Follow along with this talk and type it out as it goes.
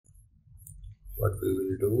what we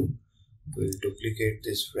will do, we'll duplicate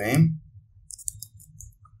this frame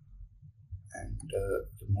and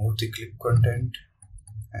remove the clip content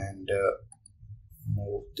and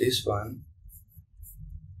move this one,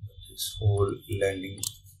 this whole landing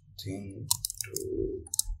thing to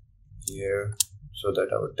here so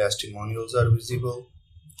that our testimonials are visible.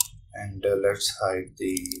 And let's hide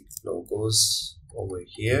the logos over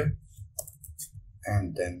here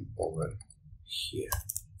and then over here,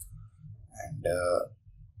 and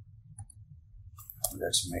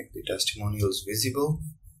let's make the testimonials visible.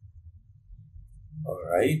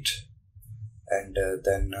 Alright, and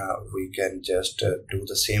then we can just do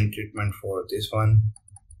the same treatment for this one.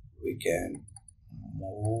 We can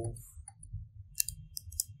move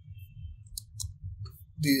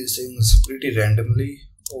these things pretty randomly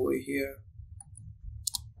over here.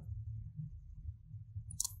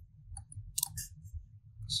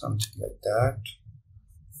 Something like that,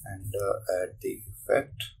 and add the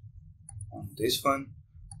effect on this one,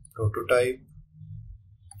 prototype,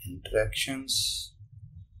 interactions,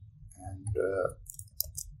 and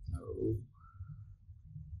no.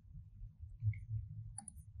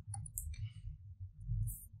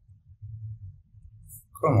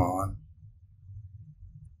 Come on.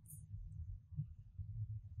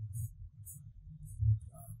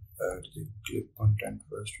 Add the clip content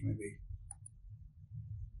first, maybe.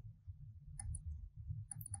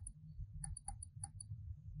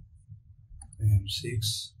 Frame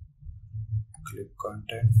 6, clip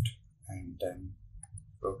content, and then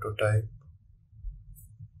prototype.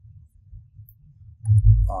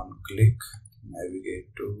 On click,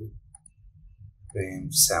 navigate to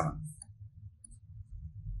frame 7.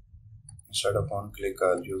 Instead of on click,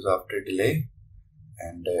 I'll use after delay,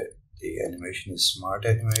 and the animation is smart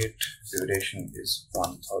animate. Duration is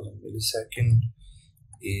 1000 millisecond.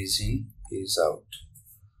 Ease in, ease out.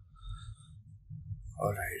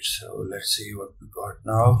 Alright, so let's see what we got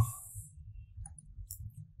now.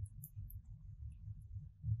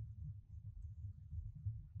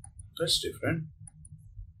 That's different.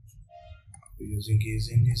 We're using ease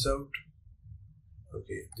in, ease out.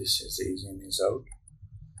 Okay, this is ease in, ease out.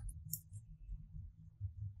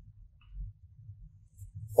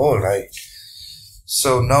 Alright,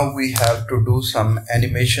 so now we have to do some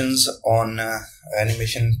animations on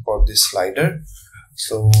animation for this slider.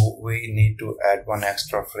 So we need to add one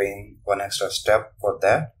extra frame, one extra step for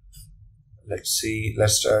that. Let's see,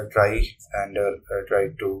 let's try and try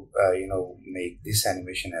to make this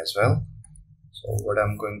animation as well. So what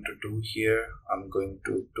I'm going to do here, I'm going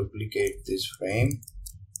to duplicate this frame.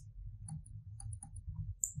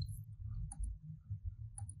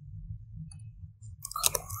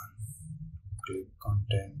 Come on, clip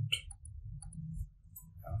content,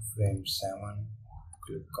 frame 7,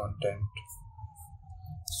 clip content.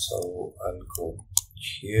 So I'll go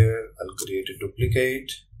here, I'll create a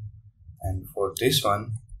duplicate, and for this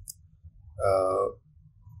one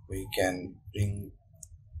we can bring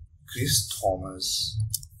Chris Thomas.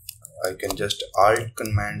 I can just Alt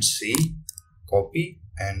Command C, copy,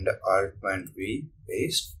 and Alt Command V,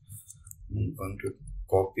 paste. I'm going to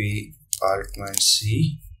copy Alt Command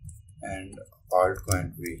C and Alt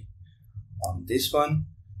Command V on this one,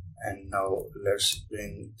 and now let's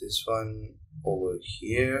bring this one over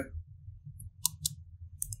here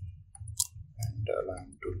and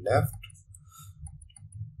align to left.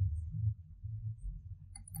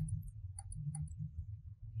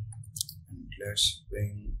 And let's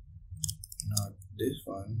bring not this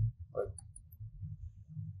one but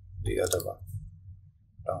the other one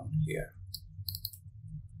down here,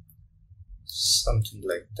 something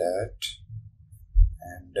like that,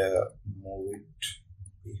 and move it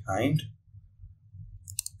behind.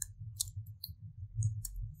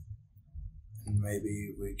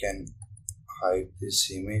 Maybe we can hide this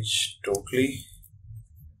image totally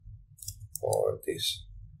for this.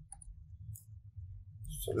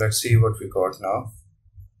 So let's see what we got now.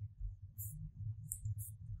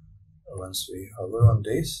 Once we hover on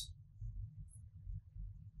this,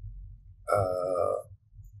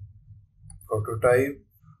 prototype,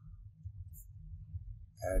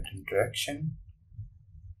 add interaction.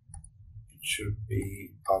 It should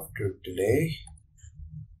be after delay.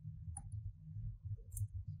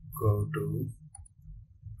 Go to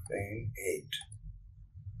frame 8.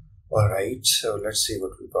 Alright, so let's see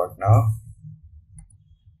what we got now.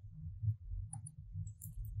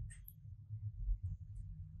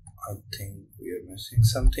 I think we are missing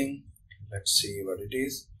something. Let's see what it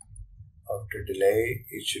is. After delay,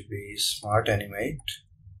 it should be smart animate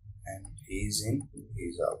and ease in,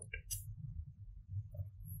 ease out.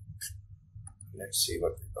 Let's see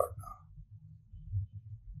what we got now.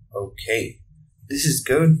 Okay, this is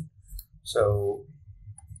good. So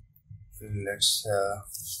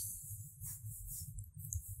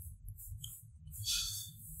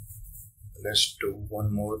let's do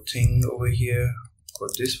one more thing over here. For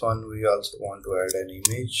this one, we also want to add an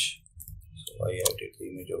image. So I added the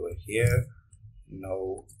image over here.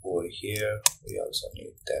 Now over here, we also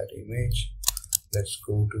need that image. Let's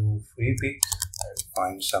go to FreePic and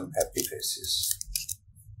find some happy faces.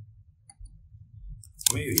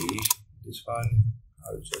 Maybe this one.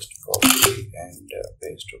 I'll just copy and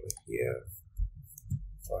paste over here.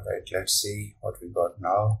 Alright, let's see what we got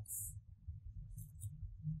now.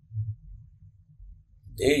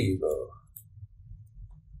 There you go.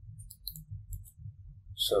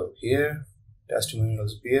 So here,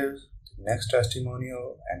 testimonials appears, the next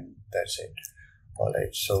testimonial, and that's it.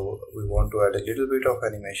 Alright, so we want to add a little bit of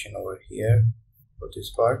animation over here for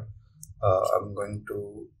this part. I'm going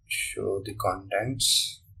to show the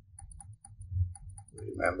contents.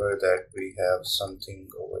 Remember that we have something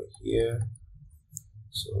over here.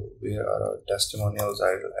 So where are our testimonials?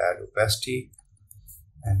 I will add opacity,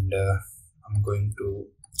 and I'm going to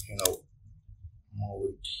move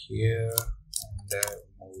it here and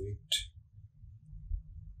move it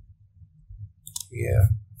here.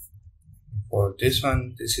 For this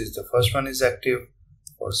one, this is the first one is active.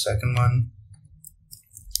 For second one,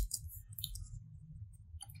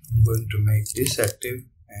 I'm going to make this active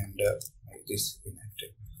and make this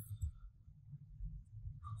inactive.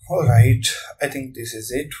 Alright, I think this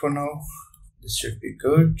is it for now. This should be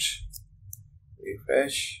good.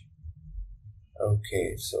 Refresh.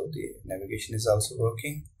 Okay, so the navigation is also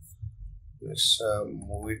working. Let's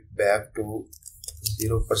move it back to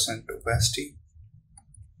 0% opacity.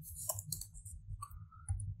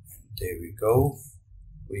 And there we go.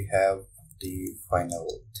 We have the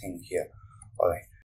final thing here. Alright,